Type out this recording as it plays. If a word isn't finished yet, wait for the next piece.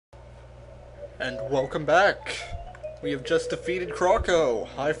And welcome back! We have just defeated Croco!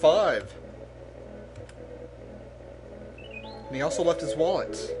 High five! And he also left his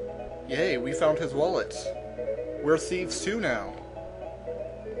wallet. Yay, we found his wallet. We're thieves too now.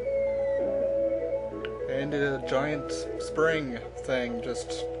 And a giant spring thing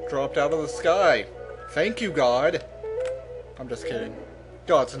just dropped out of the sky. Thank you, God! I'm just kidding.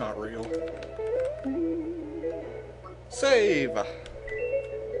 God's not real. Save!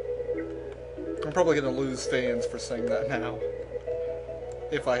 I'm probably gonna lose fans for saying that now.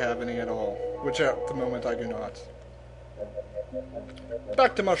 If I have any at all. Which at the moment I do not.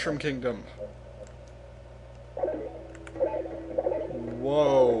 Back to Mushroom Kingdom.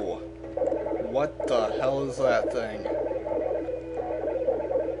 Whoa. What the hell is that thing?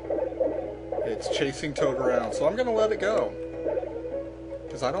 It's chasing Toad around, so I'm gonna let it go.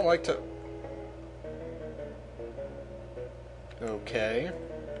 Because I don't like to... Okay.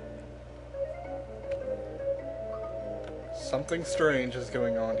 Something strange is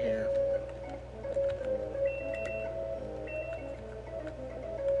going on here.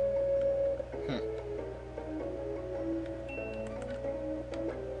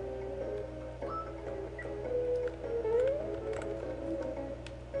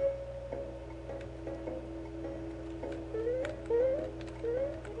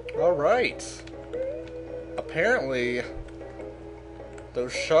 Alright. Apparently,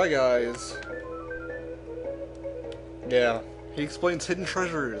 those Shy Guys... Yeah, he explains hidden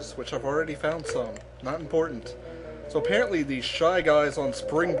treasures, which I've already found some. Not important. So apparently these Shy Guys on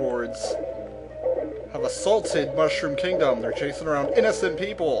springboards have assaulted Mushroom Kingdom. They're chasing around innocent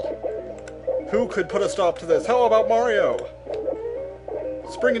people. Who could put a stop to this? How about Mario?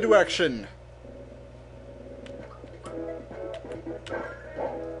 Spring into action.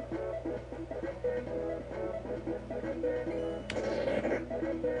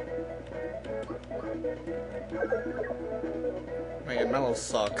 Man, Mallow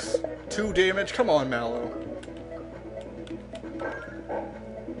sucks. 2 damage? Come on, Mallow.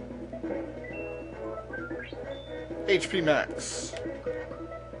 HP max.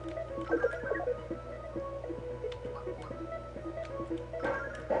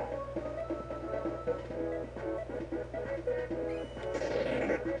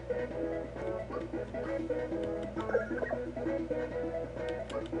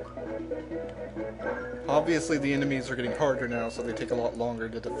 Obviously the enemies are getting harder now, so they take a lot longer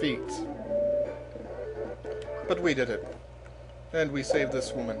to defeat. But we did it. And we saved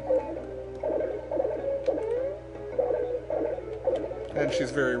this woman. And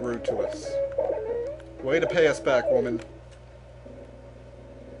she's very rude to us. Way to pay us back, woman.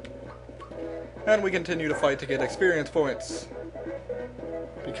 And we continue to fight to get experience points.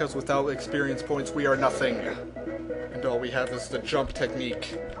 Because without experience points, we are nothing. And all we have is the jump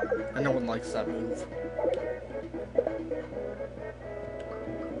technique. And no one likes that move.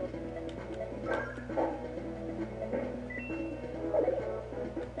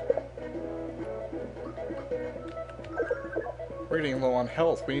 We're getting low on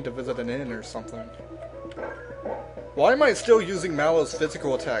health. We need to visit an inn or something. Why am I still using Mallow's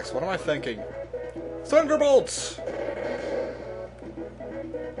physical attacks? What am I thinking? Thunderbolts!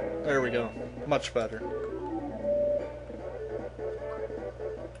 There we go. Much better.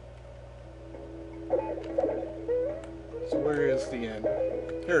 So where is the inn?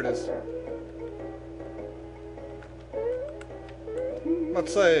 Here it is.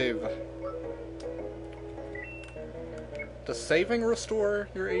 Let's save. Does saving restore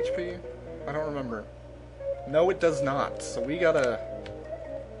your HP? I don't remember. No, it does not. So we gotta...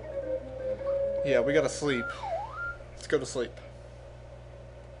 Yeah, we gotta sleep. Let's go to sleep.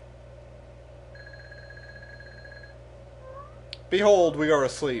 Behold, we are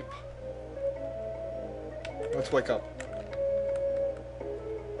asleep. Let's wake up.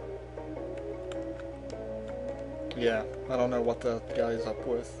 Yeah, I don't know what the guy's up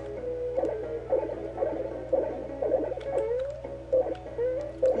with.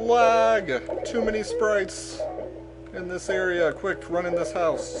 Lag! Too many sprites in this area. Quick, run in this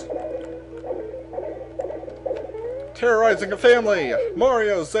house. Terrorizing a family!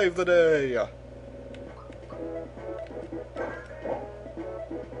 Mario, save the day!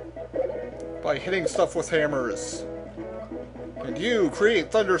 By hitting stuff with hammers. And you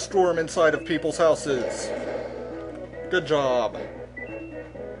create thunderstorm inside of people's houses. Good job.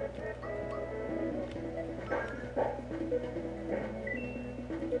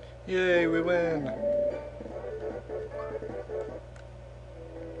 Yay, we win.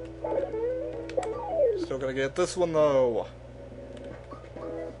 Still gotta get this one though.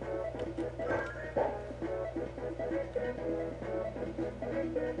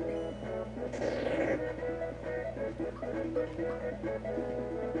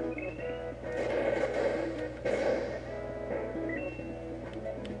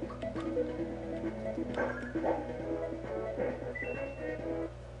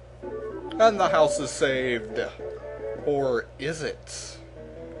 And the house is saved. Or is it?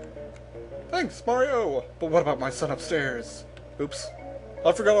 Thanks, Mario! But what about my son upstairs? Oops.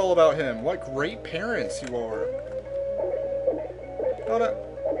 I forgot all about him. What great parents you are. Oh no.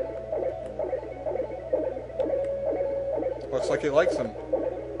 Looks like he likes him.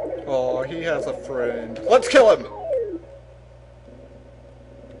 Oh, he has a friend. Let's kill him!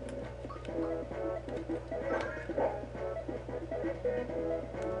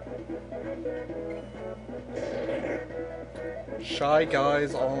 Shy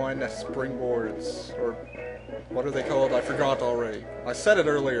guys on springboards. Or what are they called? I forgot already. I said it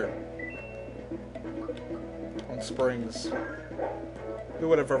earlier. On springs. Who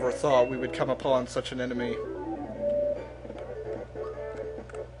would have ever thought we would come upon such an enemy?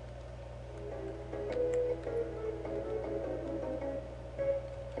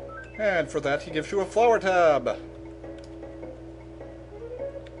 And for that, he gives you a flower tab.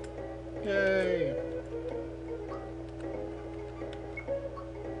 Yay.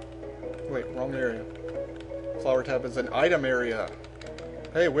 Wait, wrong area. Flower tab is an item area.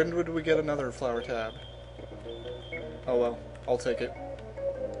 Hey, when would we get another flower tab? Oh well, I'll take it.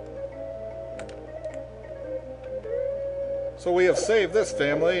 So we have saved this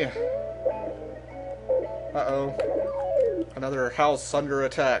family. Uh-oh. Another house under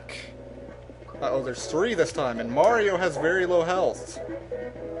attack. Uh-oh, there's 3 this time, and Mario has very low health.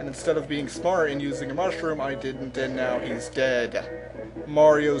 And instead of being smart and using a mushroom, I didn't, and now he's dead.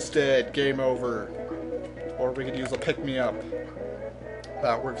 Mario's dead. Game over. Or we could use a pick-me-up.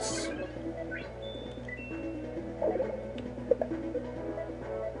 That works.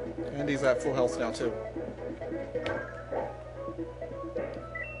 And he's at full health now, too.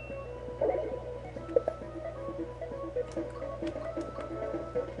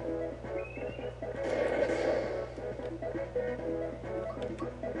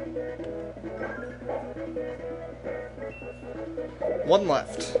 One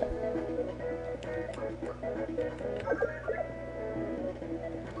left.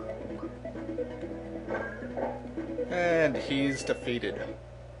 And he's defeated.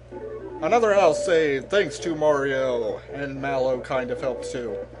 Another house saved, thanks to Mario. And Mallow kind of helped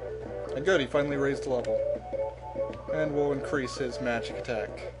too. And good, he finally raised a level. And will increase his magic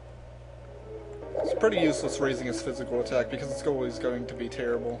attack. It's pretty useless raising his physical attack because it's always going to be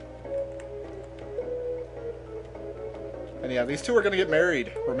terrible. And yeah, these two are going to get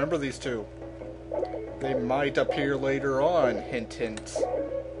married. Remember these two. They might appear later on. Hint, hint.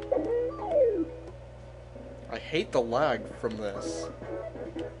 I hate the lag from this.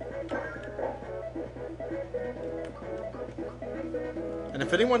 And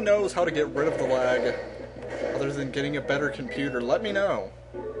if anyone knows how to get rid of the lag, other than getting a better computer, let me know.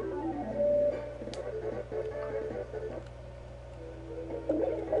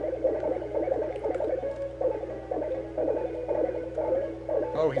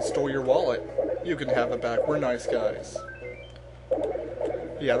 Oh, he stole your wallet. You can have it back. We're nice guys.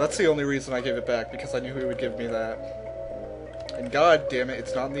 Yeah, that's the only reason I gave it back, because I knew he would give me that. And god damn it,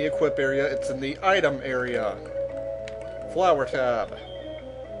 it's not in the equip area, it's in the item area. Flower tab.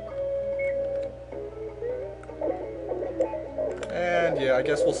 And yeah, I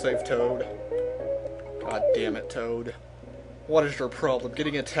guess we'll save Toad. God damn it, Toad. What is your problem?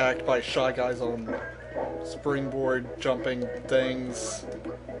 Getting attacked by Shy Guys on springboard jumping things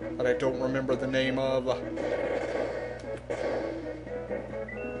that I don't remember the name of.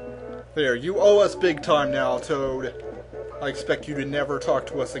 There, you owe us big time now, Toad. I expect you to never talk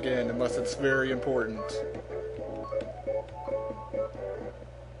to us again unless it's very important.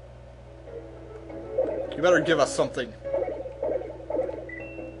 You better give us something.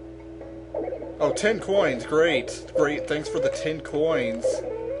 Oh, 10 coins, great. Great, thanks for the 10 coins.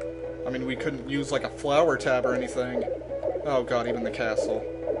 I mean, we couldn't use like a flower tab or anything. Oh god, even the castle.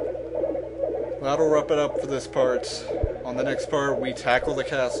 That'll wrap it up for this part. On the next part, we tackle the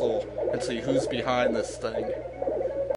castle and see who's behind this thing.